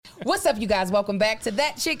What's up, you guys? Welcome back to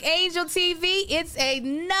That Chick Angel TV. It's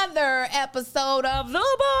another episode of The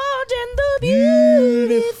Bold and the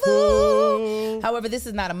Beautiful. However, this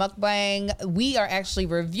is not a mukbang. We are actually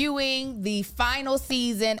reviewing the final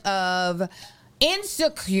season of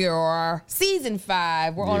Insecure Season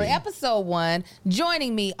 5. We're on episode 1.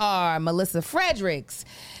 Joining me are Melissa Fredericks,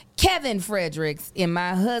 Kevin Fredericks, and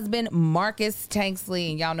my husband, Marcus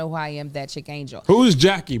Tanksley. And y'all know who I am, That Chick Angel. Who's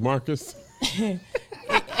Jackie, Marcus?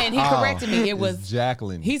 And he corrected me. It was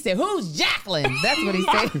Jacqueline. He said, "Who's Jacqueline?" That's what he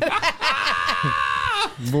said.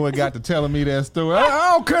 Boy got to telling me that story.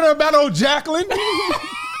 I don't care about old Jacqueline.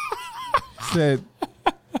 Said,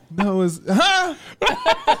 no, it's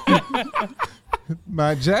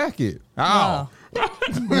my jacket. Oh.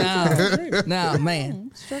 No, man.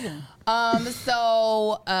 So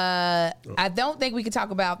I don't think we can talk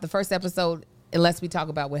about the first episode unless we talk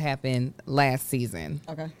about what happened last season.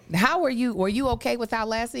 Okay. How were you? Were you okay with how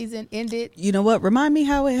last season ended? You know what? Remind me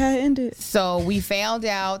how it had ended. So we found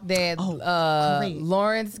out that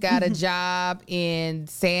Lawrence got a job in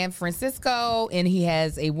San Francisco, and he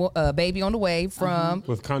has a baby on the way from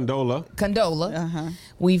with Condola.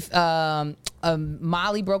 We've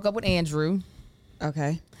Molly broke up with Andrew.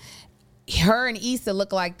 Okay. Her and Issa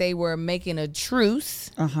looked like they were making a truce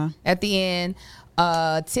at the end.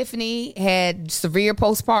 Tiffany had severe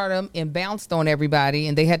postpartum and bounced on everybody,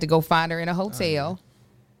 and they had to go find her in a hotel.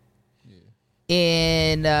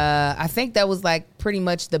 And I think that was like pretty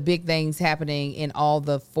much the big things happening in all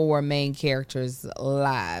the 4 main characters'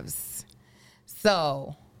 lives.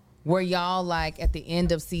 So were y'all like at the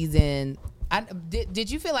end of season?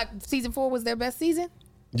 Did you feel like season 4 was their best season?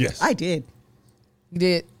 Yes, I did. You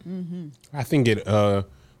did? Mm-hmm. I think it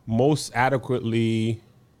most adequately.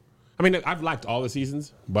 I mean, I've liked all the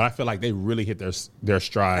seasons, but I feel like they really hit their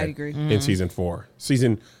stride. I agree. In season 4.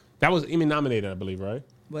 That was Emmy nominated, I believe, right?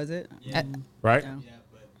 Was it? Yeah. Right?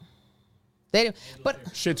 Yeah. But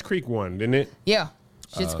Schitt's Creek won, didn't it? Yeah.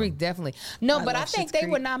 Schitt's Creek, definitely. No, but I think they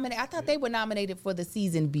were nominated. I thought they were nominated for the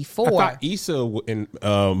season before. I thought Issa and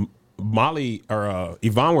Molly or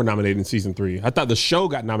Yvonne were nominated in season 3. I thought the show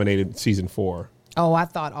got nominated in season 4. Oh, I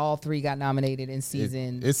thought all 3 got nominated in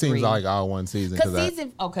season 3. It seems like all one season.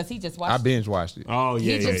 Because he just watched it. I binge watched it. Oh,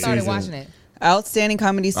 yeah. He just started watching it. Outstanding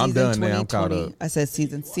comedy season I'm done 2020. now. I'm caught up. I said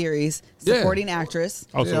season series. Supporting actress.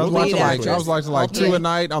 Oh, so I was watching like 2 a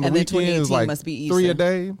night on the weekend. It was like must be 3 a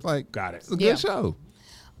day. Like, got it. It's a good show.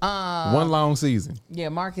 One long season. Yeah,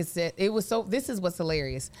 Marcus said it was so. This is what's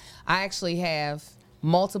hilarious. I actually have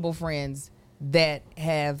multiple friends that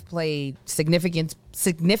have played significant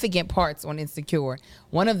parts on Insecure.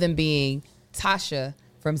 One of them being Tasha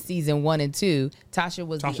from season 1 and 2. Tasha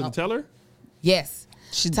was Tasha the Teller? Yes.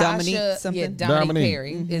 She's Dominique something? Yeah, Dominique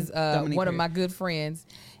Perry is one of my good friends.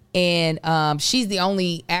 And she's the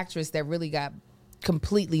only actress that really got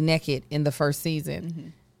completely naked in the first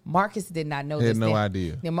season. Marcus did not know this. Had no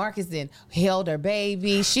idea. Yeah, Marcus then held her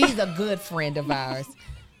baby. She's a good friend of ours.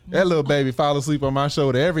 That little baby fall asleep on my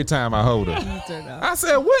shoulder every time I hold her. I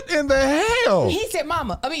said, what in the hell? He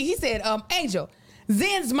said, Angel,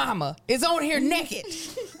 Zen's mama is on here naked.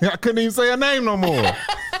 I couldn't even say her name no more.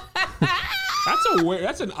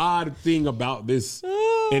 That's an odd thing about this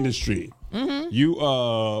industry.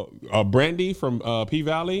 You, Brandy from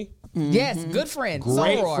P-Valley. Yes, good friend.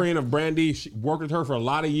 Great friend of Brandy. She worked with her for a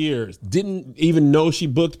lot of years. Didn't even know she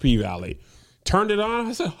booked P-Valley. Turned it on.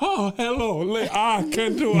 I said, "Oh, hello. I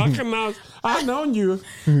known you.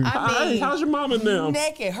 How's your mama now?"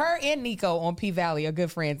 Naked. Her and Nico on P-Valley are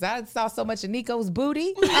good friends. I saw so much of Nico's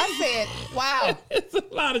booty. I said, "Wow, it's a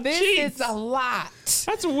lot of this cheeks. is a lot."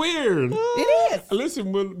 That's weird. It is.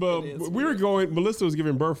 Listen, we were going. Melissa was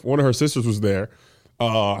giving birth. One of her sisters was there.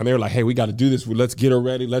 And they were like, "Hey, we got to do this. Let's get her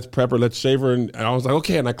ready. Let's prep her. Let's shave her." And I was like,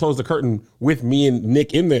 "Okay." And I closed the curtain with me and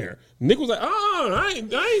Nick in there. Nick was like, I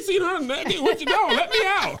ain't seen her naked. What you doing? Let me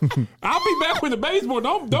out. I'll be back with the baseball.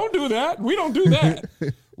 Don't do that. We don't do that.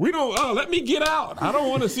 We don't. Let me get out. I don't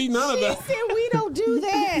want to see none of that. She said we don't do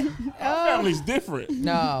that. Our family's different.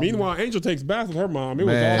 No. Meanwhile, Angel takes baths with her mom. It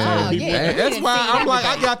was all people. Yeah, that's why I'm like,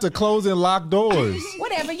 I got to close and lock doors.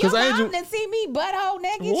 Whatever. Your mom didn't see me butthole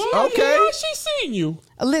naked. What? Okay. She seen you.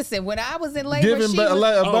 Listen, when I was in labor,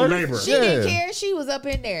 labor. She didn't care. She was up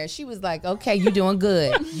in there. She was like, "Okay, you doing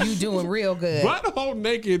good. You doing real good." Butthole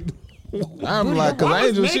naked. I'm like, because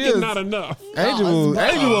Angel, she is not enough. Angel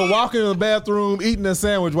will walk into the bathroom eating a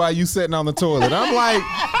sandwich while you sitting on the toilet. I'm like,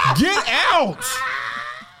 get out.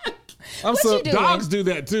 Dogs do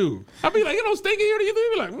that too. I'll be like, you don't stink in here, do you?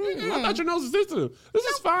 Be like, I thought your nose is sensitive. This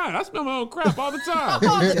is fine. I smell my own crap all the time.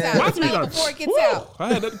 All the time. Watch me Smell like, before it gets out.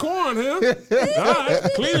 I had that corn here. All right,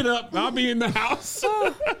 clean it up. I'll be in the house.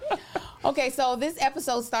 Okay, so this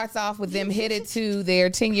episode starts off with them headed to their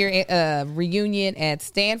 10-year reunion at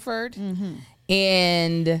Stanford.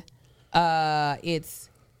 And it's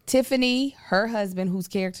Tiffany, her husband, whose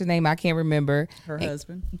character name I can't remember. Her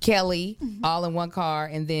husband. Kelly, all in one car.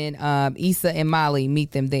 And then Issa and Molly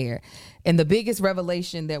meet them there. And the biggest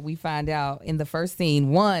revelation that we find out in the first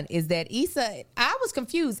scene, one, is that Issa, I was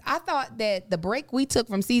confused. I thought that the break we took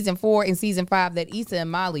from season 4 and season 5, that Issa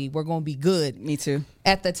and Molly were going to be good. Me too.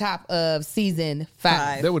 At the top of season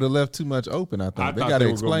 5. They would have left too much open, I think. I They thought got to they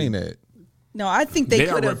were explain gonna that. No, I think they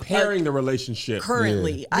are could have repairing the relationship.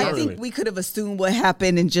 currently. Yeah. I think we could have assumed what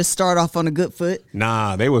happened and just start off on a good foot.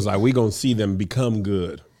 Nah, they was like, we gonna see them become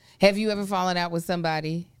good. Have you ever fallen out with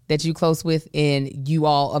somebody that you close with and you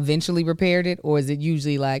all eventually repaired it? Or is it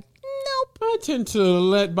usually like, nope. I tend to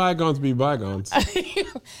let bygones be bygones.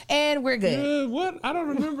 And we're good. What? I don't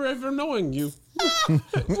remember ever knowing you.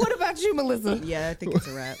 What about you, Melissa? Yeah, I think it's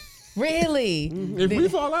a wrap. Really? If we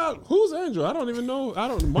fall out, who's Angel? I don't even know.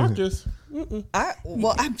 Marcus.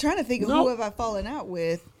 I'm trying to think of Nope. who have I fallen out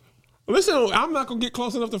with. Listen, I'm not gonna get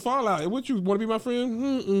close enough to fall out. What, you want to be my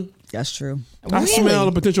friend? That's true. I smell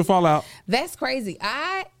a potential fallout. That's crazy.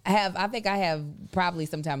 I think I have probably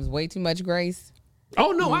sometimes way too much grace.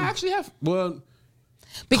 Oh no, I actually have. Well,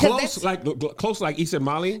 Because close like Issa and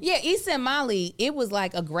Molly. Yeah, Issa and Molly, it was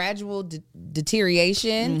like a gradual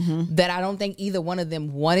deterioration that I don't think either one of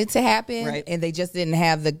them wanted to happen. Right. And they just didn't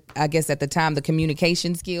have I guess at the time, the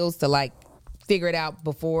communication skills to like figure it out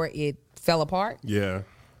before it fell apart. Yeah.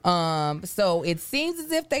 So it seems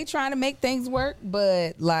as if they trying to make things work,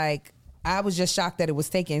 but like I was just shocked that it was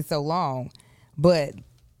taking so long. But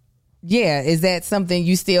yeah, is that something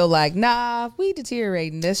you still like? Nah, we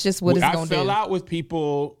deteriorating. That's just what it's gonna do. I fell out with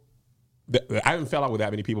people. I haven't fell out with that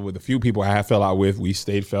many people. With the few people I have fell out with, we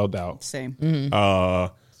stayed felled out. Same.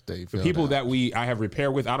 The people that I have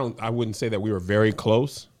repaired with, I wouldn't say that we were very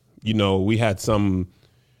close. You know, we had some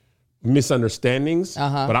misunderstandings,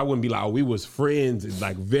 but I wouldn't be like, oh, we was friends and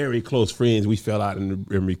like very close friends. We fell out and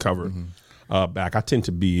recovered back. I tend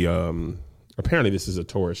to be. Apparently, this is a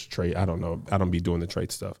Taurus trait. I don't know. I don't be doing the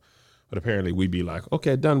trait stuff. But apparently we'd be like,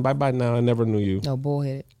 okay, done. Bye-bye now. I never knew you. No,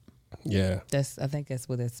 bullheaded. Yeah. I think that's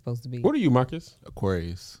what it's supposed to be. What are you, Marcus?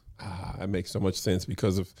 Aquarius. That makes so much sense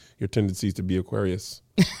because of your tendencies to be Aquarius.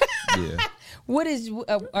 Yeah. What is,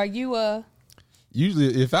 are you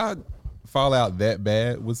Usually, if I fall out that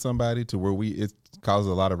bad with somebody to where it causes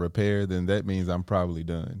a lot of repair, then that means I'm probably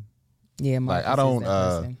done. Yeah, like Marcus I don't, is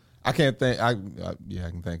that person. I can't think. I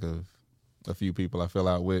can think of a few people I fell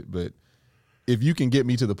out with, but if you can get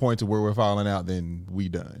me to the point to where we're falling out, then we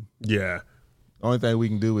done. Yeah. Only thing we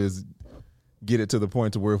can do is get it to the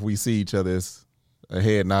point to where if we see each other, it's a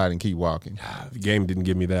head nod and keep walking. The game didn't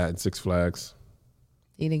give me that in Six Flags.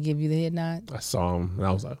 He didn't give you the head nod? I saw him and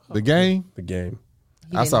I was like, oh, The game? The game.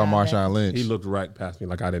 I saw didn't nod Marshawn Lynch. He looked right past me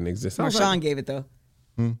like I didn't exist. I was like, Marshawn gave it though.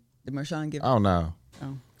 Did Marshawn give it? I don't know.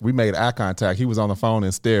 Oh. We made eye contact. He was on the phone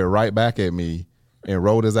and stared right back at me and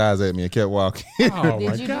rolled his eyes at me and kept walking. oh Did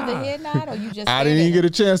my you God. do the head nod or you just I didn't even get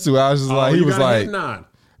a chance to. I was just like, you he was gotta like, head nod.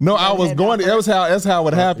 no, I was going. That's how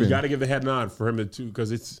it You happened. got to give the head nod for him to,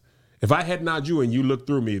 because if I head nod you and you look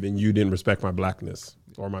through me, then you didn't respect my blackness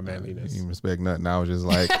or my manliness. You didn't respect nothing. I was just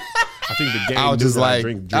like, I think the game. I was knew just that like,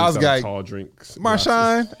 drink I was out of like, tall drinks.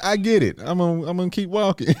 Marshawn, I get it. I'm gonna keep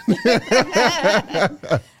walking.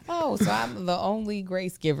 Oh, so I'm the only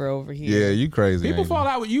grace giver over here. Yeah, you crazy. People ain't you? fall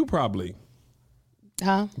out with you probably.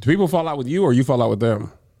 Huh? Do people fall out with you or you fall out with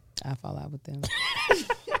them? I fall out with them.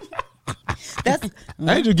 That's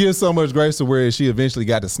Angel gives so much grace to where she eventually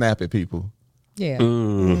got to snap at people. Yeah.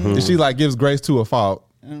 And she like gives grace to a fault.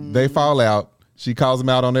 They fall out. She calls them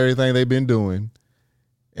out on everything they've been doing.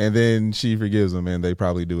 And then she forgives them and they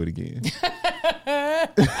probably do it again.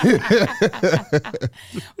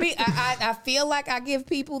 I feel like I give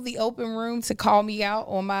people the open room to call me out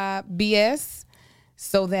on my BS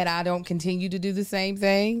so that I don't continue to do the same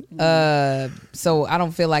thing. So I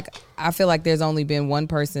don't feel like, I feel like there's only been one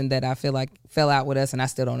person that I feel like fell out with us and I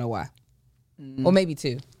still don't know why. Or maybe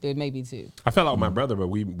two. There may be two. I fell out with my brother, but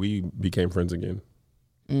we became friends again.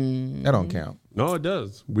 That don't count. No, it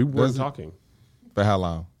does. We weren't talking. For how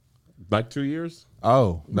long? Like 2 years.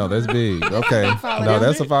 Oh, no, that's big. Okay. No,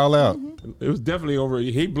 that's a fall out. It was definitely over.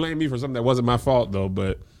 He blamed me for something that wasn't my fault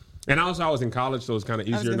though, and also I was in college, so it's kind of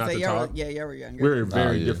I was easier gonna not say, to talk. y'all were younger. We're in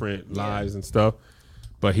very yeah. different lives and stuff.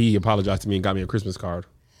 But he apologized to me and got me a Christmas card.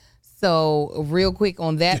 So real quick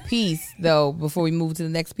on that piece though, before we move to the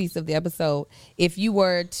next piece of the episode, if you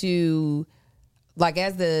were to, like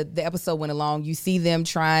as the episode went along, you see them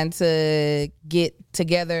trying to get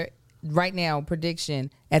together right now,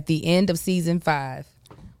 prediction, at the end of season 5,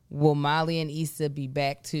 will Molly and Issa be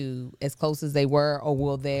back to as close as they were, or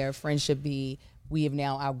will their friendship be, we have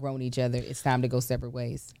now outgrown each other, it's time to go separate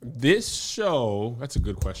ways? This show, that's a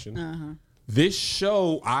good question. This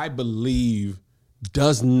show, I believe,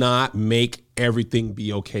 does not make everything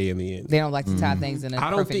be okay in the end. They don't like to tie things in a I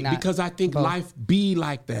don't perfect think, knot. because I think Both. life be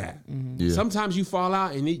like that. Yeah. Sometimes you fall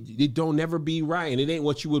out and it don't never be right, and it ain't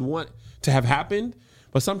what you would want to have happened.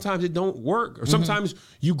 But sometimes it don't work, or sometimes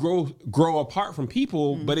you grow apart from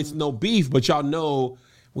people, but it's no beef. But y'all know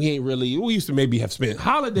we used to maybe have spent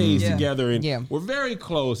holidays together, and we're very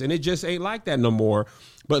close, and it just ain't like that no more.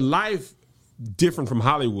 But life, different from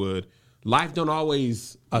Hollywood, life don't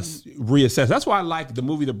always reassess. That's why I like the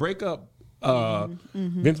movie The Breakup.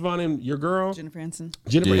 Vince Vaughn and your girl Jennifer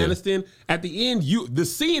Aniston. At the end, the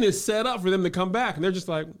scene is set up for them to come back, and they're just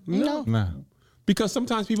like, no. Nah. Because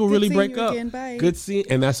sometimes people really seeing break you up. again, bye. Good scene,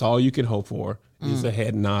 and that's all you can hope for is a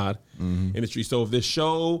head nod industry. So if this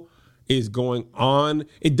show is going on,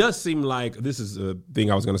 it does seem like, this is a thing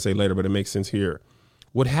I was going to say later, but it makes sense here.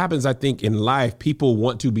 What happens, I think, in life, people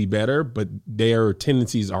want to be better, but their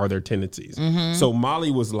tendencies are their tendencies. So Molly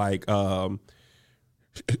was like,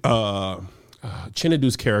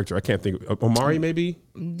 Chinedu's character, I can't think of, Omari maybe?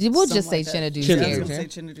 We'll just say Chinedu's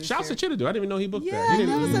character. Shouts to Chinedu. I didn't even know he booked that. Yeah, He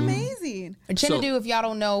that didn't- was amazing. Chinedu, if y'all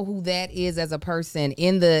don't know who that is as a person,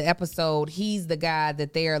 in the episode, he's the guy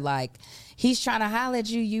that they're like, he's trying to holler at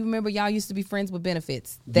you. You remember y'all used to be friends with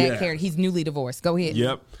benefits. That Yeah. character, he's newly divorced. Go ahead.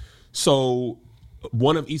 Yep. So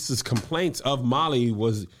one of Issa's complaints of Molly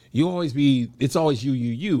was, it's always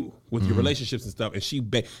you with your relationships and stuff. And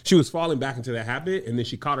she was falling back into that habit, and then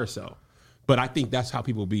she caught herself. But I think that's how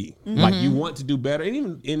people be. Like, you want to do better. And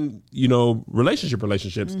even in,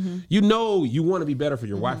 relationships, you want to be better for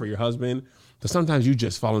your wife or your husband. But sometimes you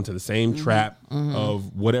just fall into the same trap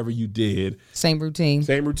of whatever you did. Same routine.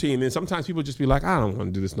 And then sometimes people just be like, I don't want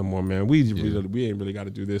to do this no more, man. We ain't really got to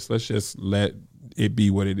do this. Let's just let it be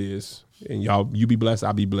what it is. And you be blessed,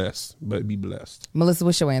 I'll be blessed. But be blessed. Melissa,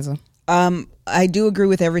 what's your answer? I do agree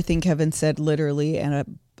with everything Kevin said, literally,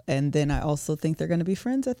 and then I also think they're going to be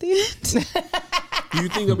friends at the end. Do you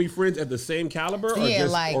think they'll be friends at the same caliber, or just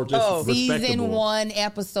respectable? Season 1,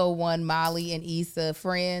 episode 1, Molly and Issa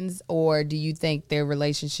friends, or do you think their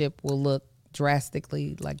relationship will look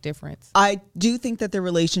drastically different? I do think that their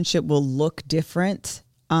relationship will look different,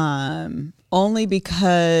 only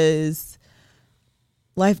because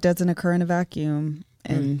life doesn't occur in a vacuum.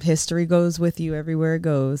 And history goes with you everywhere it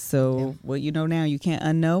goes. So what you know now, you can't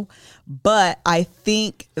unknow. But I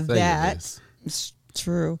think it's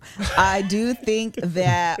true. I do think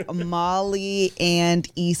that Molly and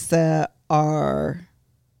Issa are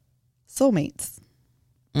soulmates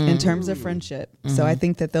in terms of friendship. So I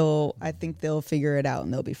think that they'll figure it out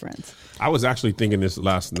and they'll be friends. I was actually thinking this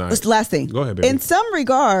last night. This last thing. Go ahead, baby. In some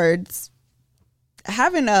regards,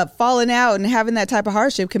 having a falling out and having that type of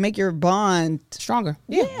hardship can make your bond Stronger.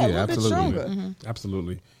 a little bit absolutely. stronger.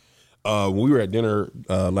 Absolutely. When we were at dinner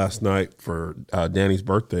last night for Danny's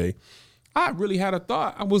birthday, I really had a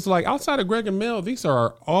thought. I was like, outside of Greg and Mel, these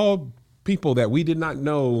are all people that we did not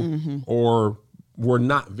know or were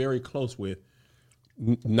not very close with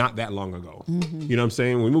not that long ago. You know what I'm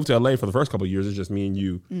saying? When we moved to LA for the first couple of years, it's just me and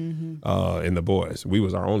you and the boys. We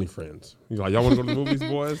was our only friends. He's like, y'all want to go to the movies,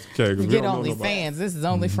 boys? Okay, 'cause we Get don't know only nobody. fans. This is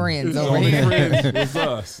only friends It's over only here. friends. It's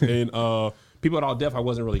us. And people at All Deaf I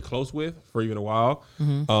wasn't really close with for even a while.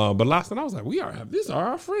 But last night I was like, these are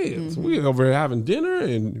our friends. We over here having dinner,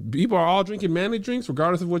 and people are all drinking manly drinks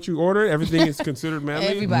regardless of what you ordered. Everything is considered manly.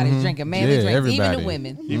 Everybody's drinking manly Yeah, drinks, even everybody. the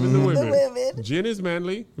women. Even the women. Gin is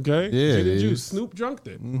manly, okay? Yeah, Gin it and juice. is. Snoop drunked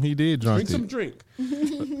it. He did Drink drink some it. drink.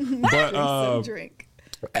 But Drink.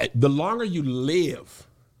 the longer you live,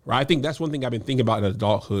 right? I think that's one thing I've been thinking about in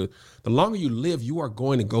adulthood. The longer you live, you are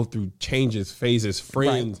going to go through changes, phases,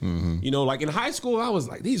 friends. Like in high school, I was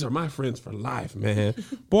like, these are my friends for life, man.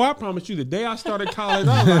 Boy, I promise you, the day I started college,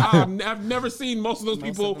 I was like, I've never seen most of those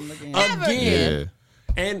people again. Yeah.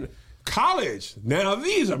 And college, now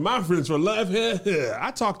these are my friends for life.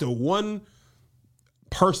 I talk to one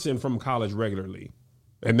person from college regularly,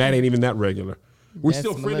 and that ain't even that regular. We're That's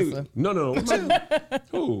still friendly. Melissa. No.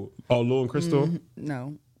 Who? Oh, Lou and Crystal.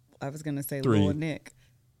 No, I was going to say 3. Lil Nick.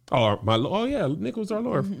 Oh yeah, Nick was our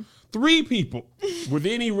lawyer. 3 people with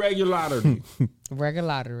any regularity.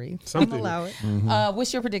 Regulatory. Something. Allow it.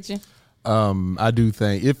 What's your prediction? I do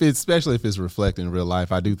think especially if it's reflecting real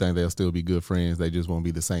life, I do think they'll still be good friends. They just won't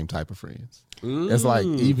be the same type of friends. It's like,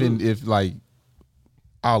 even if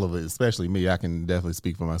all of it, especially me, I can definitely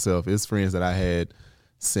speak for myself. It's friends that I had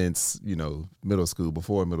since, middle school,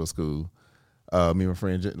 before middle school. Me and my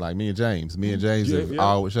friend, like me and James. Me and James have Yeah.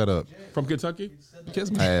 always shut up. From Kentucky?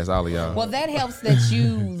 Kiss my ass, all of y'all. Well, that helps that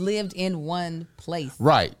you lived in one place.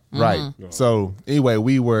 Right. So anyway,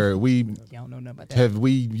 we Y'all don't know about that.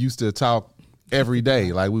 we used to talk every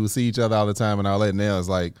day. Like we would see each other all the time and all that. Now it's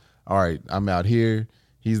like, all right, I'm out here.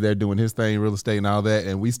 He's there doing his thing, real estate and all that.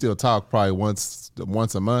 And we still talk probably once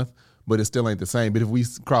a month, but it still ain't the same. But if we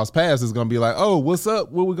cross paths, it's gonna be like, oh, what's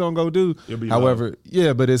up? What we gonna go do? However,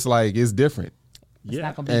 yeah, but it's like it's different. It's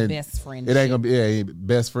not gonna be And best friendship. It ain't gonna be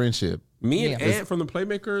best friendship. Me and Ant from the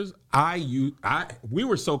Playmakers, we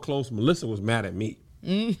were so close. Melissa was mad at me.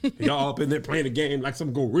 Y'all up in there playing the game like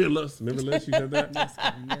some gorillas. Remember, Liz? You said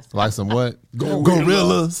that? Like some what?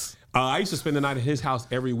 Gorillas. I used to spend the night at his house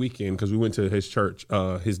every weekend because we went to his church,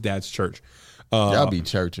 his dad's church. Y'all be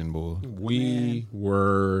churching, boy. We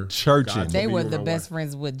were Churching. They were the best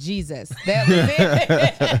friends with Jesus. That was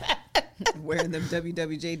it. Wearing them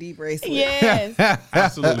WWJD bracelets. Yes.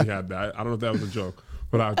 Absolutely had that. I don't know if that was a joke,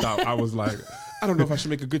 but I was like, I don't know if I should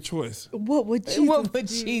make a good choice. What would Jesus What would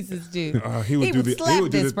Jesus do? He would slap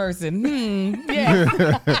this person.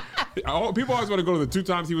 Yeah. People always want to go to the 2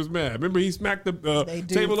 times he was mad. Remember he smacked the They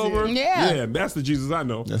do table too. over? Yeah. That's the Jesus I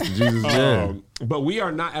know. That's the Jesus. Yeah. But we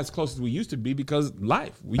are not as close as we used to be because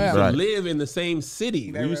life. We used Right. to live in the same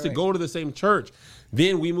city. Right, we used right, to go to the same church.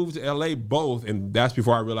 Then we moved to LA both, and that's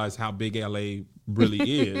before I realized how big LA really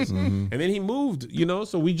is. And then he moved,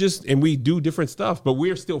 so we do different stuff, but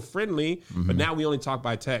we're still friendly. But now we only talk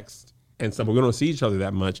by text and stuff. But we don't see each other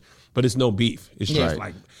that much. But it's no beef. It's just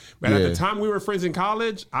like, man, at the time we were friends in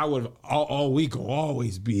college, I would all week will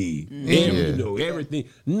always be everything.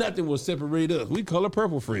 Nothing will separate us. We color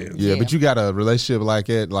purple friends. Yeah, but you got a relationship like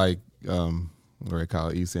that, like what do they call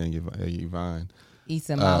it? Issa and Yvonne.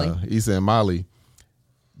 Issa and Molly. Issa and Molly.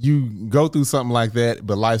 You go through something like that,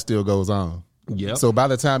 but life still goes on. Yep. So by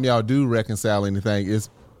the time y'all do reconcile anything, it's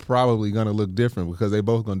probably going to look different because they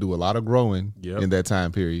both going to do a lot of growing in that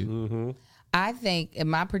time period. I think, and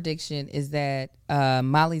my prediction is that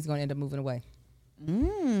Molly's going to end up moving away.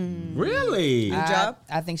 Really? job?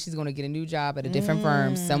 I think she's going to get a new job at a different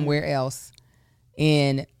firm somewhere else.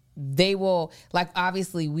 And they will,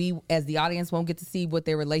 obviously we as the audience won't get to see what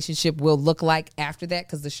their relationship will look like after that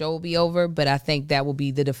because the show will be over. But I think that will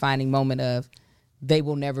be the defining moment of they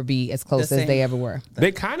will never be as close as they ever were.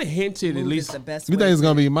 They kind of hinted at least. the best You way think it's to-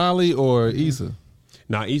 going to be Molly or Issa?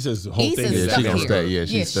 Nah, Issa's whole Issa's thing is stuck she gonna here. stay. Yeah,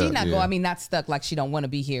 she's she's stuck, not yeah. going. I mean, not stuck like she don't want to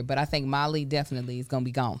be here, but I think Molly definitely is going to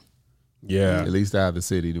be gone. Yeah. At least out of the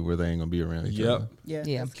city to where they ain't going to be around each other. Yeah,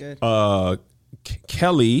 Yeah. that's good.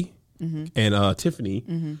 Kelly and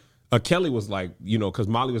Tiffany. Kelly was like, because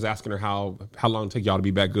Molly was asking her how long it take y'all to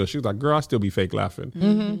be back good. She was like, girl, I still be fake laughing.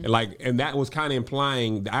 And that was kind of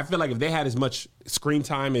implying, I feel like if they had as much screen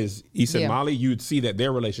time as Issa and Molly, you'd see that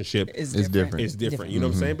their relationship It's It's different. is different. You know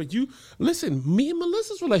what I'm saying? But listen, me and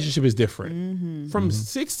Melissa's relationship is different. From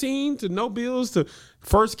 16 to no bills to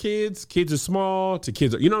first kids are small to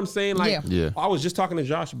kids, you know what I'm saying? Like, Yeah. I was just talking to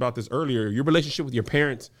Josh about this earlier. Your relationship with your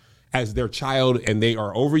parents as their child and they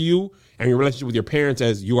are over you, and your relationship with your parents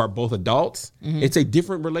as you are both adults, it's a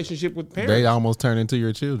different relationship with parents. They almost turn into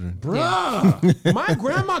your children. Bruh, my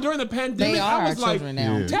grandma during the pandemic, They are I was our like, children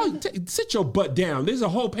now. sit your butt down. There's a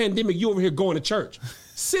whole pandemic. You over here going to church.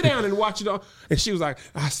 Sit down and watch it all. And she was like,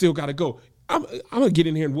 I still got to go. I'm going to get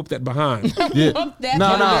in here and whoop that behind. Yeah. That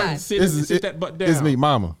No, behind. Sit that butt down. It's me,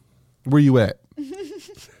 Mama. Where you at?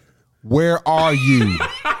 Where are you?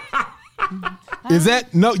 Is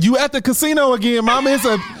that no? You at the casino again, Mama?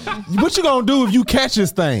 What you gonna do if you catch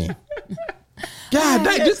this thing? God,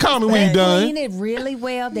 just call me when you They done. clean it really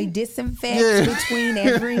well. They disinfect between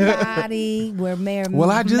everybody. We're married.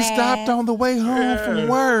 Well, I just stopped on the way home from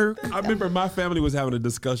work. I remember my family was having a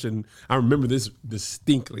discussion. I remember this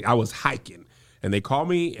distinctly. I was hiking, and they called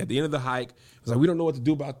me at the end of the hike. I was like, we don't know what to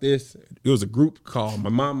do about this. It was a group call, my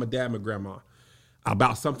mom, my dad, my grandma,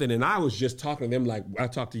 about something. And I was just talking to them like I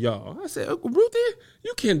talked to y'all. I said, Ruthie,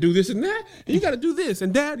 you can't do this and that. And you got to do this.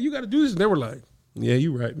 And Dad, you got to do this. And they were like, yeah,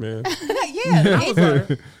 you right, man. Yeah. I was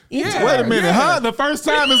like, yeah. Wait a minute, huh? The first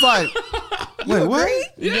time it's like, wait, what?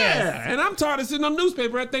 Yeah. Yes. And I'm tired of sitting on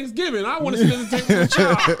newspaper at Thanksgiving. I want to sit at the table with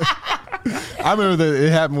y'all. I remember that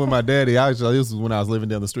it happened with my daddy. This was when I was living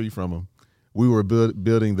down the street from him. We were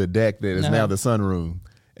building the deck that is now the sunroom.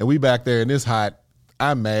 And we back there and it's hot.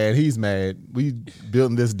 I'm mad. He's mad. We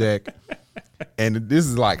building this deck. And this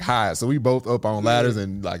is like hot. So we both up on ladders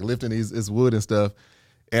and like lifting this wood and stuff.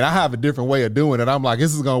 And I have a different way of doing it. I'm like,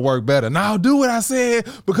 this is going to work better. Now do what I said.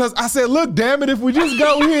 Because I said, look, damn it, if we just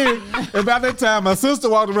go here. And by that time, my sister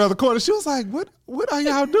walked around the corner. She was like, what are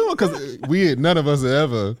y'all doing? Because none of us had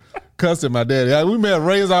ever cussed at my daddy. We may have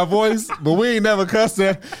raised our voice, but we ain't never cussed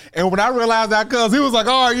at. And when I realized I cussed, he was like,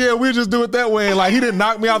 "Oh yeah, we just do it that way." And like he didn't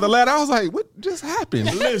knock me off the ladder. I was like, "What just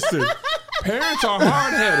happened?" Listen, parents are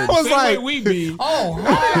hard headed. I was Same like- way we be. Oh,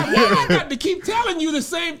 I got to keep telling you the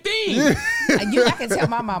same thing. I can tell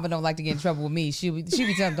my mama don't like to get in trouble with me. She be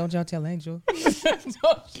telling, don't y'all tell Angel.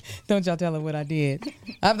 don't y'all tell her what I did.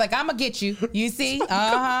 I'm like, I'm gonna get you. You see?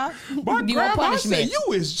 My You want grandma punishment. said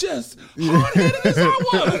you is just hard headed as I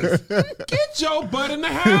was. Get your butt in the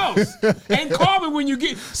house and call me when you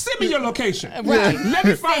get. Send me your location. Right. Let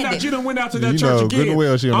me find Send out it. you done went out to that You church know again. good and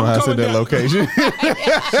well she don't know how to send that location.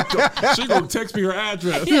 She gonna text me her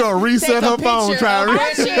address. You gonna reset Take a her phone picture trying to of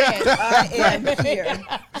reach. her shed. I am here.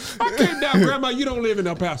 I came down, Grandma. You don't live in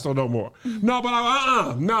El Paso no more. No,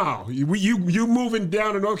 but no. You moving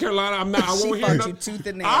down to North Carolina? I'm not. I She won't hear fought nothing. you tooth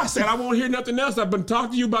and nail. I said I won't hear nothing else. I've been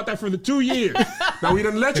talking to you about that for the 2 years. Now we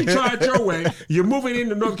done let you try it your way. You're moving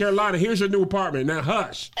into North Carolina. Here's your new apartment. Now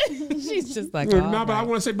hush. She's just like, No, but I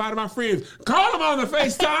want to say bye to my friends. Call them on the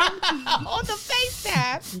FaceTime. on the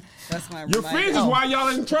FaceTime. That's my Your friends is why y'all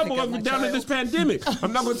in trouble Pick up my down in this child. pandemic.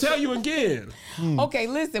 I'm not gonna tell you again. Okay,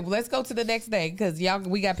 listen, let's go to the next day because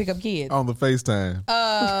we got to pick up kids. On the FaceTime.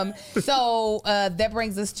 So that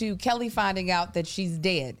brings us to Kelly finding out that she's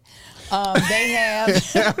dead.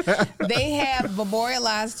 They have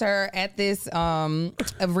memorialized her at this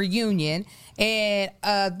reunion, and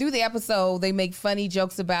through the episode they make funny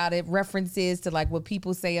jokes about it, references to like what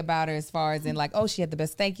people say about her as far as in like, oh, she had the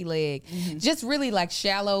best stanky leg, just really like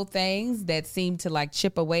shallow things that seem to like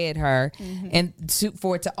chip away at her, and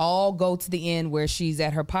for it to all go to the end where she's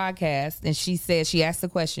at her podcast and she asked the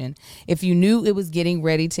question, if you knew it was getting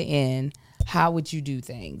ready to end, how would you do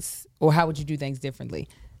things, or how would you do things differently?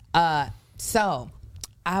 So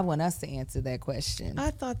I want us to answer that question.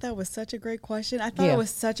 I thought that was such a great question. I thought Yeah. it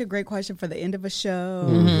was such a great question for the end of a show,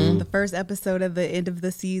 Mm-hmm. the first episode of the end of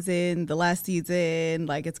the season, the last season.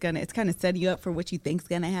 Like it's kind of setting you up for what you think's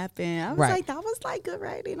gonna happen. I was Right. like, that was like good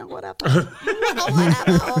writing or whatever. Whatever.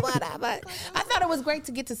 I thought it was great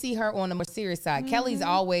to get to see her on the more serious side. Kelly's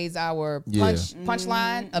always our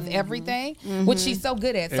punchline of everything, which she's so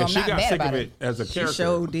good at. So And I'm she not got mad sick about of it. it as a She character.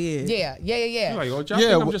 sure did. Yeah. Like, oh, y'all Yeah,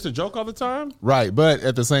 think I'm wh- just a joke all the time? Right, but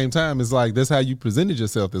at the same time, it's like that's how you presented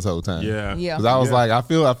yourself this whole time. Yeah. Yeah. Because I was Yeah. like, I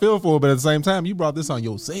feel for it, but at the same time, you brought this on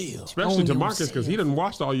yourself. Especially On to Marcus, because he done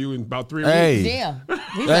watched all you in about 3 weeks. Hey, Yeah.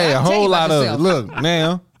 He's like, hey, a "I'll tell you whole about lot of it. yourself." Look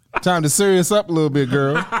now, time to serious up a little bit,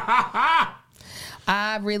 girl.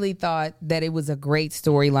 I really thought that it was a great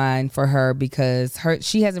storyline for her because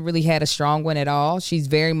she hasn't really had a strong one at all. She's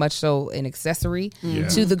very much so an accessory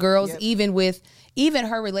to the girls, even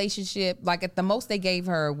her relationship. Like at the most they gave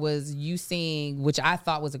her was you seeing, which I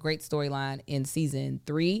thought was a great storyline in season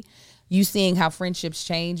 3. You seeing how friendships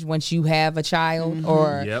change once you have a child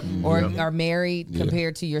or are married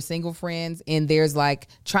compared to your single friends, and there's like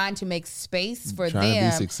trying to make space for Trying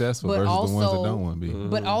them, to be successful but versus also, the ones that don't want to be.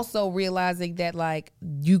 but also realizing that like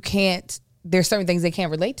you can't. There's certain things they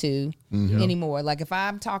can't relate to anymore. Like if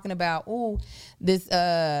I'm talking about, this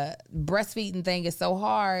breastfeeding thing is so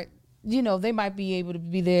hard. You know, they might be able to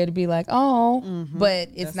be there to be like, but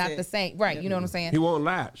it's not the same. Right. You know what I'm saying? He won't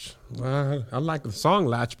latch. I like the song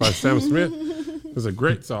Latch by Sam Smith. It's a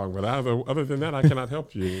great song, but other than that, I cannot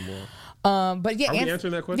help you anymore. But yeah, Are we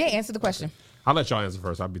answering that question? Yeah, answer the question. I'll let y'all answer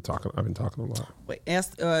first. I've been talking a lot. Wait,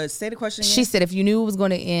 say the question again. She said, if you knew it was going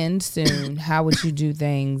to end soon, how would you do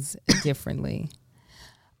things differently?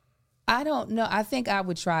 I don't know. I think I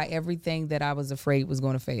would try everything that I was afraid was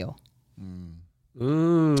going to fail.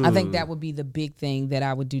 I think that would be the big thing that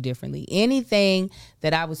I would do differently. Anything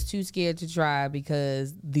that I was too scared to try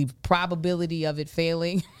because the probability of it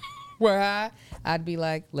failing were high, I'd be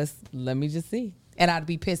like, let me just see. And I'd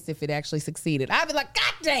be pissed if it actually succeeded. I'd be like,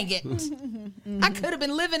 God dang it. I could have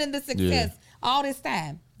been living in the success all this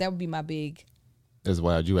time. That would be my big. That's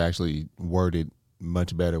why you actually worded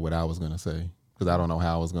much better what I was going to say, because I don't know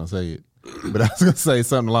how I was going to say it. But I was going to say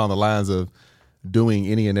something along the lines of doing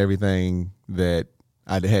any and everything that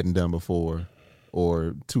I hadn't done before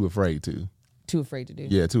or too afraid to. Too afraid to do.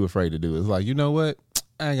 Yeah, too afraid to do. It's like, you know what?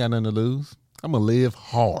 I ain't got nothing to lose. I'm going to live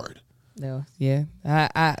hard. No, yeah.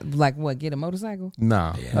 I like what? Get a motorcycle?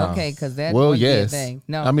 Nah. Okay, because that Well, would be a yes. thing.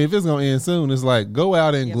 No, I mean, if it's going to end soon, it's like, go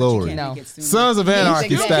out in Yeah, but you glory. can't No. make it soon. Sons of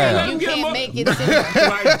Anarchy Exactly. style. You Get 'em can't up. make it sooner.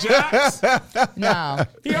 Like Jax, No,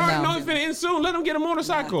 he already no. knows he's finna end soon. Let him get a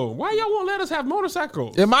motorcycle. Why y'all won't let us have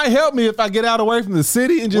motorcycles? It might help me if I get out away from the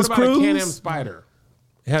city and just What about cruise. a Can-Am Spider?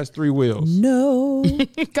 It has 3 wheels. No.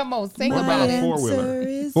 Come on, sing What about about a it.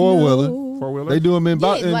 four-wheeler? Four-wheeler. No. 4-wheeler? They do them in,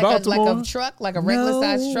 Yeah, in like Baltimore. a truck, like a regular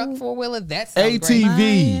size truck, 4-wheeler. That sounds great.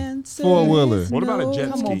 ATV, four-wheeler. What about a jet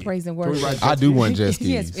ski? Come on, praise and Can we worship. ride jet I do skis? want jet skis.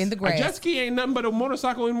 Yes, in the A grass. jet ski ain't nothing but a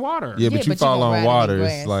motorcycle in water. Yeah, Yeah, but you but you fall gonna ride on it in water.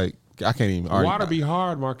 grass. It's like, I can't even argue. Water be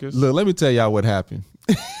hard, Marcus. Look, let me tell y'all what happened.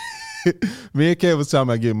 Me and Kev was talking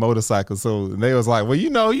about getting motorcycles. So they was like, well, you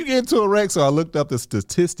get into a wreck. So I looked up the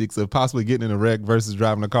statistics of possibly getting in a wreck versus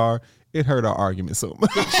driving a car. It hurt our argument so much.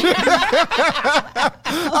 I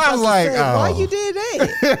was like, Why you did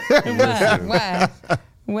that?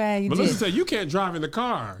 Why you Melissa did? said you can't drive in the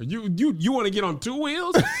car. You want to get on 2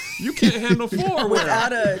 wheels? You can't handle 4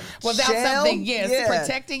 Without a Without shell? something, yes, Yeah.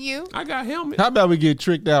 protecting you. I got helmet. How about we get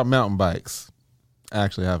tricked out mountain bikes? I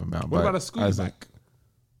actually have a mountain What bike. about a scooter I was bike?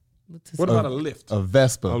 What about a lift? A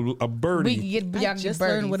Vespa. A birdie? We can get I y'all just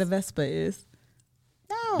birdies. learned what a Vespa is.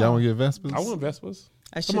 No. Y'all want to get Vespas? I want Vespas.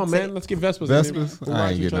 I should Come on, say- man. Let's get Vespas. Vespas? We'll I ride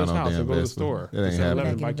ain't to each getting other's on no house damn and go to the Vespa. store. That ain't 7-Eleven,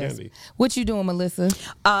 happening. buy Get a Vespa. candy. What you doing, Melissa?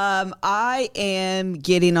 I am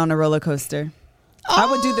getting on a roller coaster. I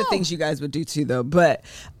would do the things you guys would do too, though. But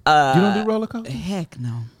You don't do roller coasters? heck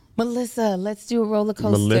no, Melissa, let's do a roller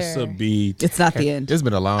coaster. Melissa be it's not the end. It's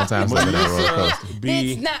been a long time since I've been on a roller coaster. It's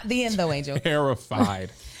be not the end though, Angel.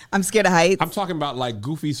 terrified. I'm scared of heights. I'm talking about like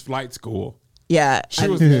Goofy's flight school. Yeah, She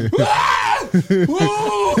was. We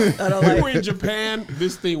were in Japan.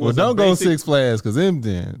 This thing Well, was don't a go basic, Six Flags because them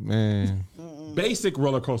then, man. basic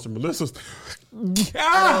roller coaster. Melissa's.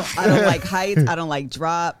 I don't like heights. I don't like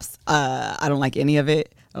drops. I don't like any of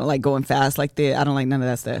it. I don't like going fast like that. I don't like none of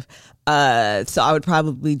that stuff. So I would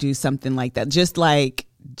probably do something like that. Just like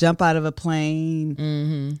jump out of a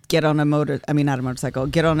plane, get on a not a motorcycle,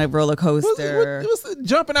 get on a roller coaster. What's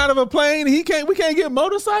jumping out of a plane? We can't get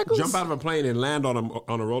motorcycles? Jump out of a plane and land on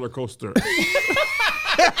a roller coaster.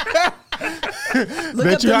 Look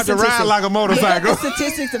Bet up you them have to ride statistics. like a motorcycle. Look up the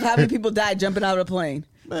statistics of how many people died jumping out of a plane.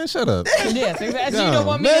 Man, shut up. Yes, exactly. No. You don't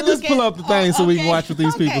want me Man, to just look pull at- up the thing so we can okay. watch what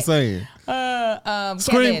these people Okay. saying. Kevin.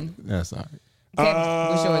 Scream. That's all right. Kevin,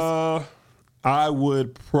 what's yours? I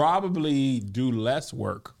would probably do less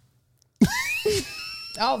work.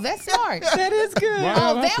 Oh, that's smart. That is good. Why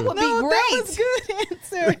Oh, not that to? would be No, great. that was good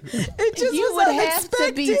answer. It just You was would have to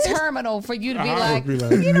unexpected. be terminal for you to be I like, would be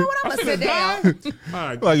like, you know what, I'm going to sit down. All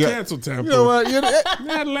right, Like, cancel Tampa. You know what?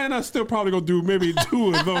 Atlanta still probably gonna do maybe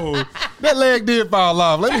 2 of those. That leg did fall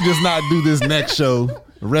off. Let me just not do this next show.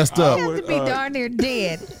 Rest up. You have to be darn near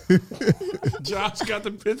dead. Josh got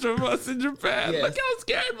the picture of us in Japan. Yes. Look how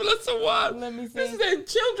scared Melissa was. Let me see. This is a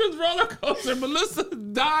children's roller coaster. Melissa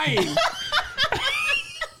dying.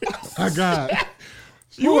 I got.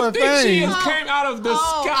 You would think she thing. has came out of the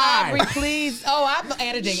Oh, sky. Aubrey, please. Oh, I'm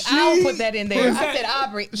editing. I'll put that in there. I said,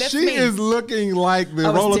 Aubrey, that's She me. is looking like the I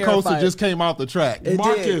was roller coaster terrified. just came off the track. It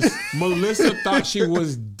Marcus, did. Melissa thought she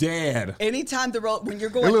was dead. Anytime when you're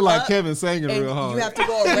going It looked like up Kevin singing and real hard. you have to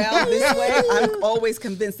go around this way, I'm always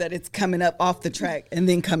convinced that it's coming up off the track and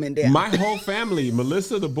then coming down. My whole family,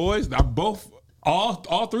 Melissa, the boys, are both,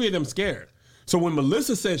 all 3 of them scared. So when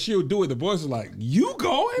Melissa said she would do it, the boys were like, "You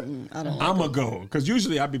going? I'm gonna go." Because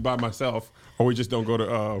usually I'd be by myself, or we just don't go to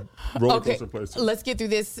roller coaster places. Let's get through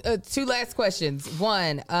this. 2 last questions.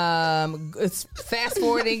 One, it's fast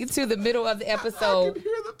forwarding to the middle of the episode.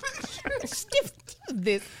 Hear the picture.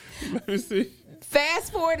 This Let me see.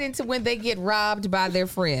 fast forward into when they get robbed by their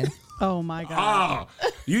friend. Oh my God. Ah,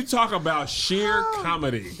 you talk about sheer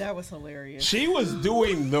comedy. That was hilarious. She was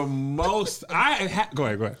doing the most. Go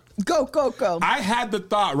ahead. Go. I had the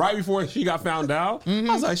thought right before she got found out. I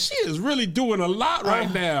was like, she is really doing a lot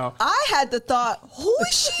right now. I had the thought, who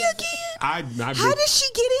is she again? I How did she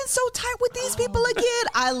get in so tight with these people again?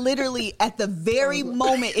 I literally, at the very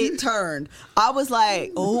moment it turned, I was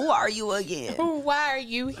like, who are you again? Why are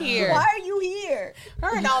you here? Why are you here?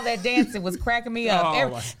 Her and all that dancing was cracking me up. Oh,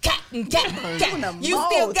 my. You the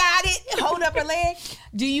still most. got it? Hold up her leg.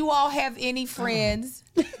 Do you all have any friends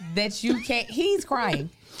that you can't? He's crying.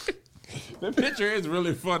 The picture is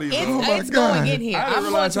really funny. It's, though. it's going in here. I didn't I'm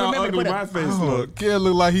going realize to how remember to ugly put my a. face looked. Kid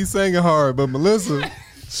looked like he's singing hard, but Melissa,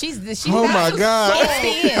 She's oh my not- God.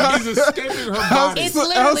 It's the end. He's escaping her body. It's her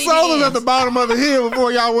literally soul the is at end. the bottom of the hill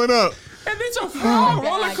before y'all went up. And it's a frog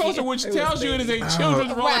roller God, coaster, yeah. which tells you it is a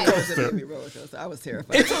children's roller Right. coaster. I was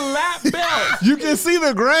terrified. It's a lap belt. You can see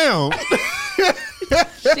the ground.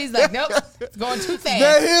 She's like, nope, it's going too fast.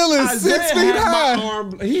 That hill is 6 Isaiah feet had my high.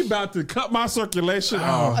 arm. He about to cut my circulation.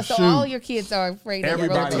 So all your kids are afraid of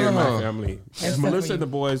Everybody roller in coasters. my family. That's Melissa so and the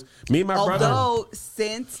boys. Me and my brother. Although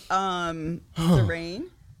since the rain,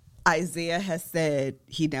 Isaiah has said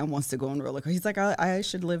he now wants to go on roller coaster. He's like, I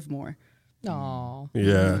should live more. Aw,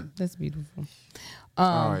 Yeah. that's beautiful.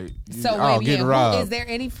 All right. So Oh, wait, getting robbed. is there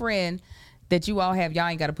any friend that you all have? Y'all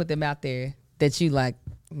ain't got to put them out there. That you like.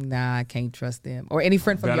 Nah, I can't trust them. Or any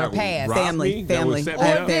friend from That your I would past. rob Family, me? That would family. set I me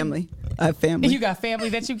have up? family. I have family. You got family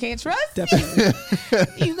that you can't trust?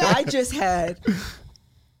 Definitely. I just had.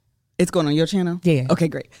 It's going on your channel? Yeah. Okay,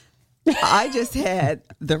 great. I just had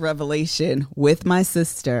the revelation with my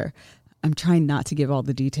sister. I'm trying not to give all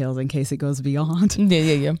the details in case it goes beyond.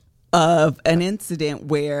 Yeah. Of an incident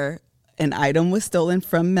where an item was stolen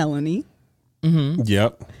from Melanie.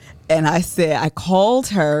 Yep. And I called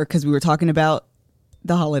her because we were talking about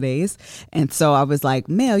the holidays. And so I was like,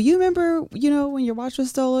 Mel, you remember, when your watch was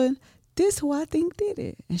stolen? This who I think did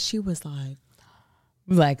it. And she was like,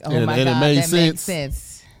 Oh And- my and it God, made that makes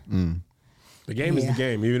sense. The game is the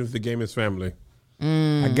game, even if the game is family.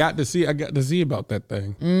 I got to see about that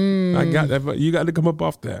thing. I got that, but you got to come up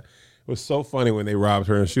off that. It was so funny when they robbed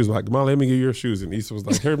her and she was like, Mom, let me get your shoes. And Issa was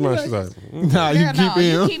like, here's mine. She's like, Nah, you Girl, keep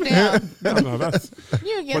you him. keep them. no, that's.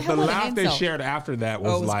 You get But the hell of an laugh they insult. shared after that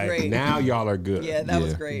was was like, great. now y'all are good. yeah, that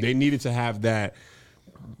was Yeah. great. They needed to have that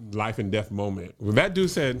life and death moment. When that dude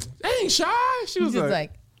said, I ain't shy, she was Just like,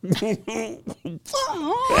 like. She's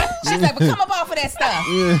like, but come up off of that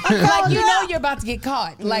stuff. Like, you're about to get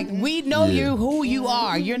caught. Like, we know you who you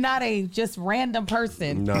are. You're not a just random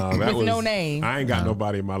person no, that with was no name. I ain't got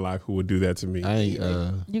nobody in my life who would do that to me. I ain't.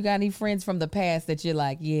 You got any friends from the past that you're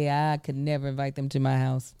like, yeah, I could never invite them to my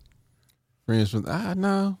house? Friends from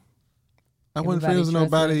no. I wasn't Everybody friends with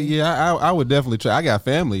trust nobody. Randy? Yeah, I would definitely try. I got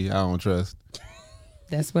family I don't trust.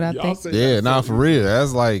 That's what I Y'all think. say Yeah, that nah, so- for real.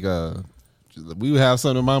 That's like we would have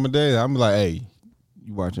something with Mom and Dad. I'm like, hey,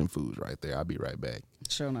 you watching foods right there. I'll be right back.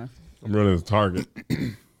 Sure enough. I'm running to Target.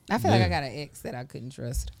 I feel like I got an ex that I couldn't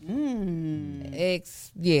trust.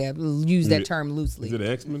 Ex, yeah, use that term loosely. Is it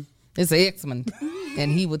an X-Men? It's an X-Men,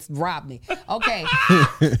 and he would rob me. Okay,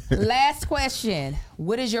 last question.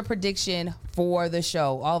 What is your prediction for the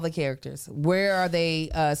show? All the characters. Where are they?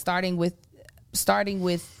 Starting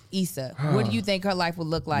with Issa. What do you think her life would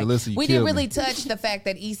look like? Melissa, you We didn't killed really me. touch the fact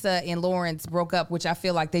that Issa and Lawrence broke up, which I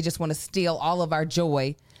feel like they just want to steal all of our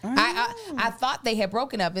joy. I thought they had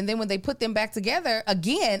broken up, and then when they put them back together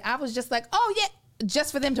again, I was just like, oh yeah,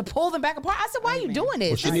 just for them to pull them back apart. I said, why are you doing this?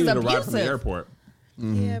 Well, she This needed is a ride from the abusive. airport.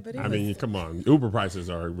 Yeah, but I mean, come on. Uber prices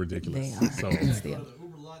are ridiculous. They are. So, Still.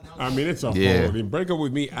 I mean, it's a Yeah. whole. I mean, break up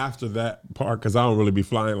with me after that part because I don't really be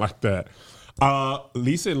flying like that.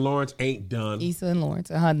 Lisa and Lawrence ain't done. Issa and Lawrence.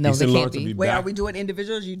 No, Issa they and can't Lawrence will be. be wait, back. are we doing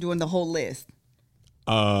individuals? Or you doing the whole list?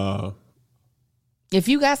 If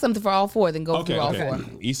you got something for all four, then go Okay, through all okay. four.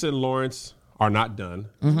 Issa and Lawrence are not done.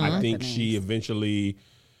 Mm-hmm. I think she eventually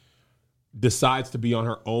decides to be on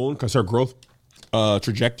her own because her growth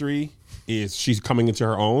trajectory is she's coming into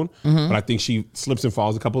her own. Mm-hmm. But I think she slips and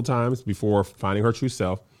falls a couple of times before finding her true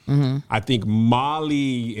self. Mm-hmm. I think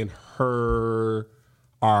Molly and her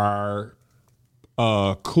are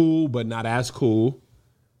cool, but not as cool.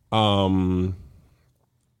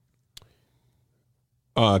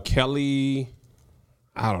 Kelly,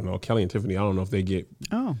 I don't know. Kelly and Tiffany, I don't know if they get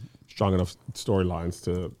strong enough storylines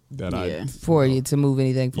to that. For you to move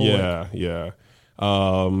anything forward. Yeah.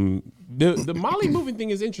 The Molly moving thing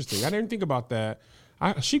is interesting. I didn't think about that.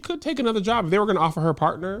 She could take another job if they were going to offer her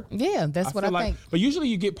partner. Yeah, that's what I feel like, think. But usually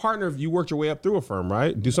you get partner if you worked your way up through a firm,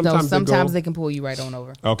 right? Do So sometimes sometimes they they can pull you right on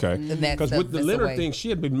over. go, okay. that's Because with the that's Leonard way. thing, she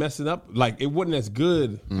had been messing up. Like it wasn't as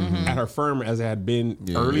good at her firm as it had been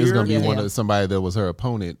Yeah, earlier. it's gonna be Yeah. one of somebody that was her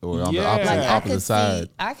opponent or on the Yeah. opposite, Like, opposite side.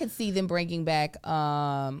 I could see them bringing back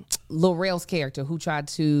Lil Rel's character who tried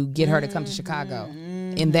to get her to come to Chicago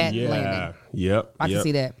in that Yeah. landing. Yep. I can yep.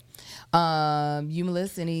 see that. You,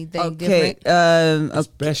 Melissa, anything Okay. different?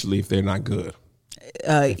 Especially if they're not good.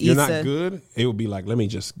 If you're not Issa. good, it would be like, let me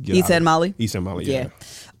just get Issa out of and it. Molly? Issa and Molly,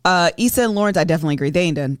 yeah. Issa and Lawrence, I definitely agree. They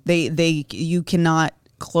ain't done. You cannot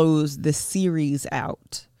close the series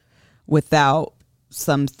out without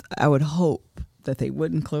some. I would hope that they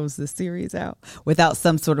wouldn't close the series out without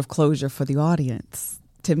some sort of closure for the audience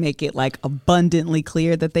to make it like abundantly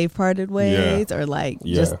clear that they've parted ways, or like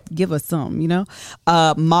just give us some.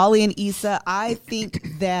 Molly and Issa, I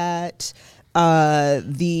think that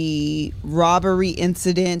the robbery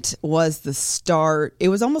incident was the start. It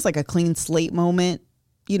was almost like a clean slate moment,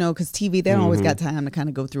 because TV, they don't always got time to kind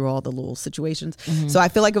of go through all the little situations. So I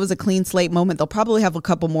feel like it was a clean slate moment. They'll probably have a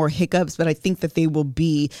couple more hiccups, but I think that they will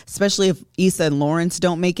be, especially if Issa and Lawrence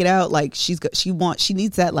don't make it out. Like she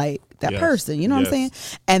needs that that Yes. person, you know what I'm saying?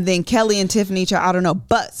 And then Kelly and Tiffany, I don't know,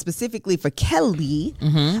 but specifically for Kelly,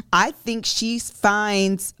 I think she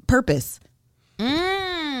finds purpose.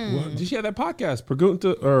 Well, did she have that podcast?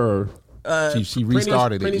 Pregunta or she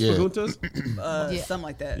restarted it. Prentice Yeah. Preguntas? something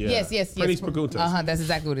like that. Yeah. Yes. Prentice Preguntas. That's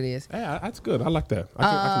exactly what it is. Yeah, that's good. I like that. I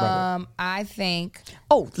can buy that. I think.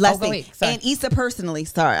 Last go thing. ahead. Sorry. And Issa personally,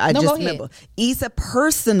 sorry, I No, just go ahead. remember. Issa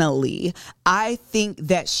personally, I think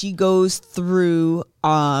that she goes through.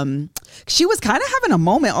 She was kind of having a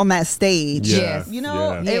moment on that stage. Yes. You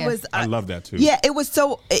know, Yeah. it was. I love that too. Yeah, it was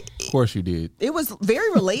so. Of course you did. It was very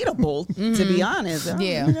relatable, to be honest.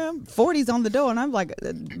 Yeah. 40's on the door, and I'm like,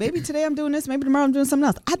 maybe today I'm doing this, maybe tomorrow I'm doing something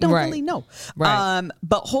else. I don't Right. really know. Right.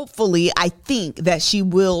 But hopefully, I think that she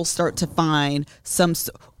will start to find some.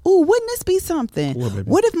 Ooh, wouldn't this be something?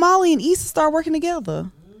 What if Molly and Issa start working together?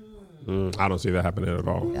 I don't see that happening at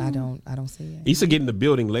all. I don't see it. Issa get in the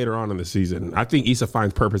building later on in the season. I think Issa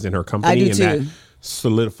finds purpose in her company, I do and too. that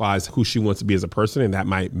solidifies who she wants to be as a person, and that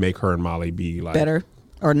might make her and Molly be like Better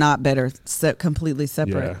or not better? Completely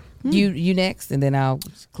separate. Yeah. You next, and then I'll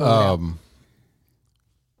close it out.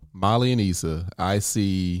 Molly and Issa, I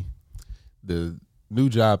see the new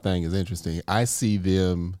job thing is interesting. I see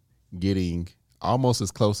them getting almost as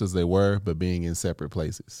close as they were, but being in separate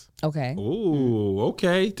places. Okay. Ooh,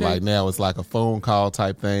 okay. Like now it's like a phone call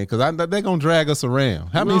type thing because they're going to drag us around.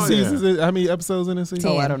 How many seasons, how many episodes in this season?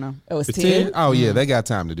 Oh, I don't know. It was It's 10. Oh, yeah, they got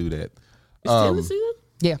time to do that. It's 10 this season?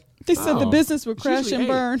 Yeah, They said the business would crash usually and 8.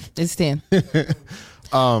 burn. it's 10.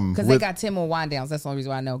 Because they got 10 more wind downs. That's the only reason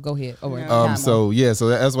why I know. Go ahead. So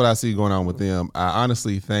that's what I see going on with them. I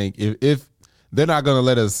honestly think if they're not going to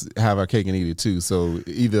let us have our cake and eat it too. So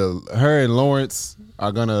either her and Lawrence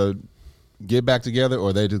are going to get back together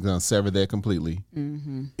or they're just going to sever that completely.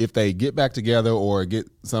 Mm-hmm. If they get back together or get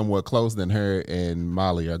somewhat close, then her and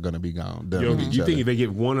Molly are going to be gone. Yo, do you think if they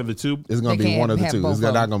get one of the two, it's going to They be one of the can't two? have It's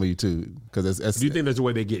both not of going to be two because it's do you think there's a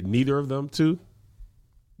way they get neither of them two?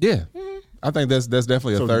 yeah. I think that's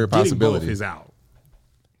definitely So a third getting possibility. both is out.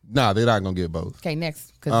 Nah, they're not going to get both. Okay,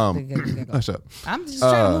 next. Hush up. I'm just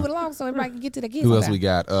trying to move it along so everybody can get to the kids. Who else we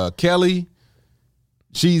got? Kelly.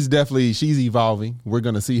 She's evolving. We're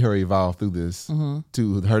gonna see her evolve through this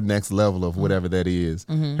to her next level of whatever that is.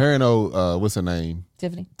 Her and what's her name?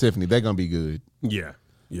 Tiffany. They're gonna be good. Yeah.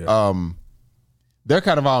 Yeah. They're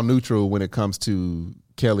kind of all neutral when it comes to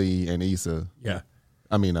Kelly and Issa. yeah.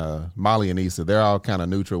 I mean, Molly and Issa. They're all kind of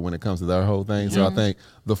neutral when it comes to their whole thing. So I think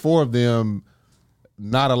the four of them,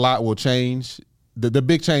 not a lot will change. The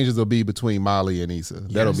big changes will be between Molly and Issa.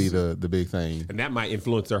 That'll be the big thing. And that might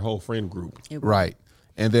influence their whole friend group. Right.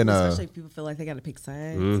 And then Especially if people feel like they got to pick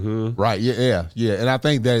sides. right, yeah. And I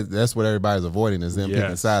think that's what everybody's avoiding is them picking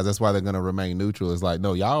Yes. sides. That's why they're going to remain neutral. It's like,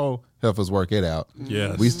 no, y'all help us work it out.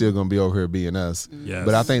 Yes. We still going to be over here being us. Yes.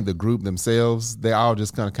 But I think the group themselves, they all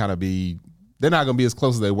just going to kind of be, they're not going to be as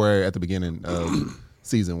close as they were at the beginning of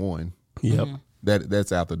season 1. Yep.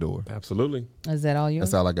 That's out the door. Absolutely. Is that all yours?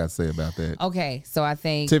 That's all I got to say about that. Okay, so I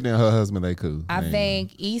think Tiffany and her husband, they cool. I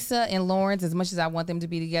think Issa and Lawrence, as much as I want them to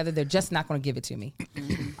be together, they're just not going to give it to me.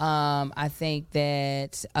 I think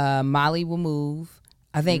that Molly will move.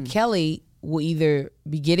 I think Kelly will either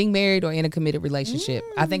be getting married or in a committed relationship.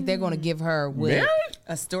 I think they're going to give her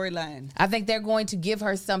A storyline. I think they're going to give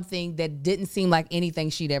her something that didn't seem like anything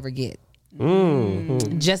she'd ever get.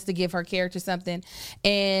 Just to give her character something.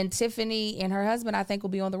 And Tiffany and her husband, I think, will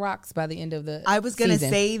be on the rocks by the end of the I was going to season.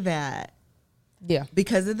 say that. Yeah.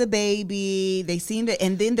 Because of the baby, they seemed to,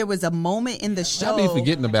 and then there was a moment in the show. I'll be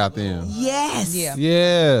forgetting about them. Yes. Yeah.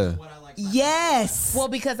 Yeah. Yes. Well,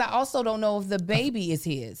 because I also don't know if the baby is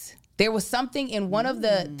his. There was something in one of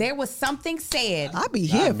there was something said. I'll be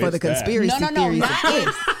here for the missed that. conspiracy theories.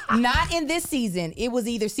 Not in this season. It was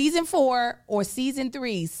either season 4 or season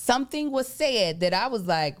 3. Something was said that I was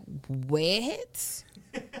like, what?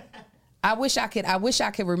 I wish I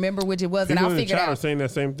could remember which it was, People and I'll in the figure it chat are out. saying that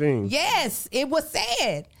same thing. Yes, it was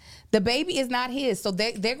said. The baby is not his, so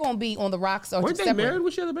they're going to be on the rocks or Weren't they separate. married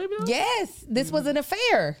when she had the baby though? Yes, this was an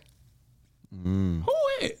affair. Who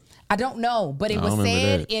is? I don't know, but it I was don't remember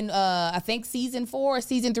said that. in I think season 4 or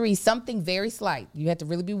season 3, something very slight. You have to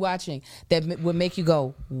really be watching that would make you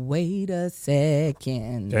go, "Wait a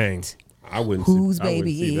second, Dang. I wouldn't whose see, I wouldn't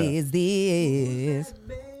see baby is this?"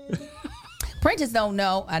 Prentice don't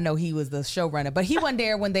know. I know he was the showrunner, but he wasn't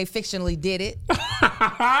there when they fictionally did it.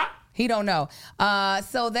 He don't know.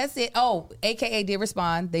 So that's it. Oh, AKA did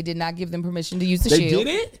respond. They did not give them permission to use the They shield.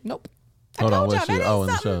 didn't? Nope. Hold on, I told what y'all shield? that Oh, is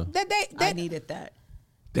in the something show. that I needed that.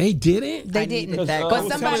 They didn't? they I needed didn't. that. But I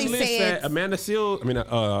was somebody telling Liz said that Amanda Seal,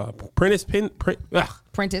 Prentice.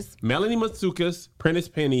 Melanie Matsoukas, Prentice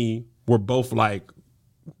Penny were both like,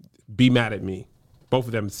 be mad at me. Both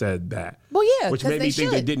of them said that. Well, yeah, Which 'cause made they me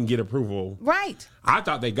think they should. didn't get approval. Right. I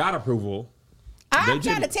thought they got approval. I'm They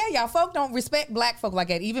trying to didn't. tell y'all, folk don't respect black folk like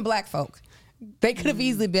that, even black folk. They could have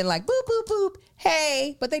easily been like, boop, boop, boop,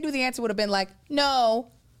 hey. But they knew the answer would have been like,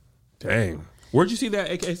 no. Dang. Where'd you see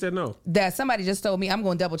that AK said no? That somebody just told me. I'm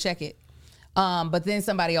going to double check it. But then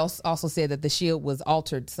somebody else also said that the shield was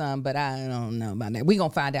altered some, but I don't know about that. We're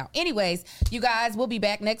going to find out. Anyways, you guys, we'll be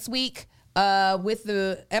back next week with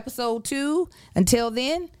the episode 2. Until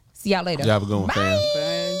then, see y'all later. Y'all have a good one,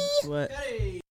 fam. What?